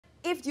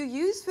if you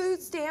use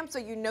food stamps or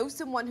you know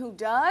someone who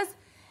does,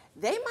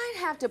 they might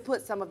have to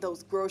put some of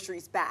those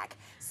groceries back.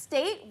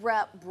 State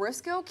Rep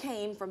Briscoe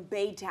Cain from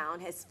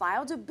Baytown has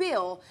filed a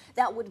bill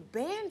that would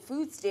ban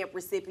food stamp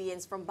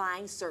recipients from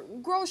buying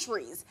certain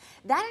groceries.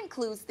 That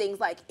includes things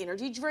like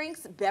energy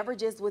drinks,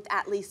 beverages with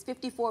at least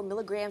 54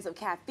 milligrams of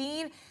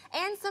caffeine,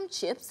 and some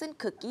chips and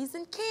cookies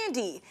and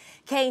candy.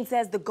 Cain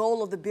says the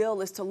goal of the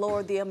bill is to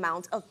lower the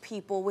amount of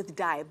people with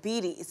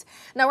diabetes.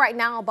 Now, right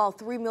now, about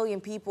 3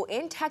 million people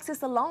in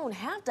Texas alone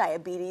have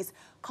diabetes,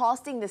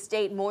 costing the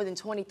state more than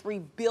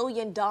 $23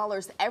 billion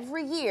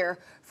every year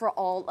for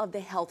all of the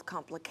health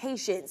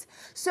complications.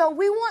 So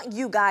we want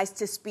you guys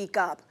to speak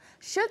up.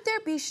 Should there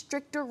be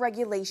stricter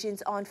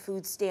regulations on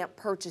food stamp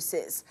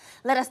purchases?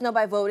 Let us know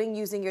by voting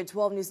using your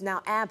 12 News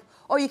Now app,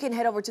 or you can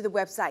head over to the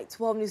website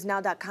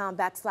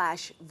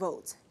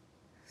 12newsnow.com/vote.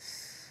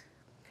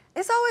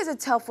 It's always a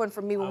tough one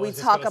for me when we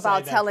talk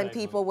about telling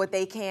people what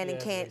they can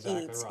and can't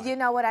eat. Right. You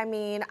know what I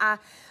mean?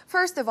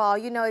 First of all,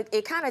 you know,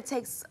 it kind of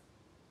takes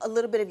a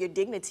little bit of your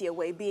dignity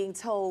away, being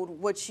told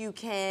what you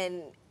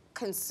can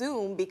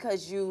consume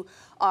because you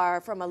are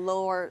from a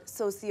lower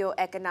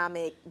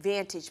socioeconomic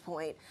vantage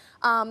point.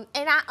 And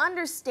I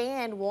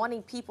understand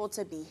wanting people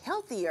to be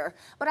healthier,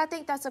 but I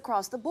think that's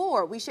across the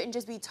board. We shouldn't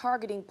just be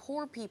targeting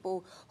poor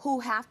people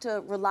who have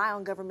to rely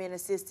on government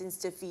assistance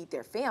to feed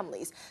their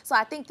families. So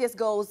I think this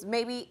goes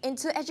maybe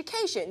into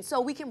education,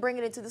 so we can bring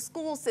it into the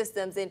school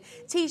systems and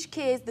teach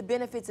kids the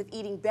benefits of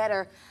eating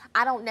better.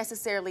 I don't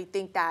necessarily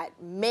think that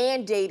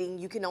mandating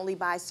you can only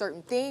buy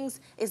certain things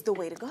is the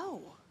way to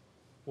go.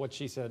 What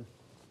she said.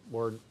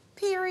 Word.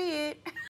 Period.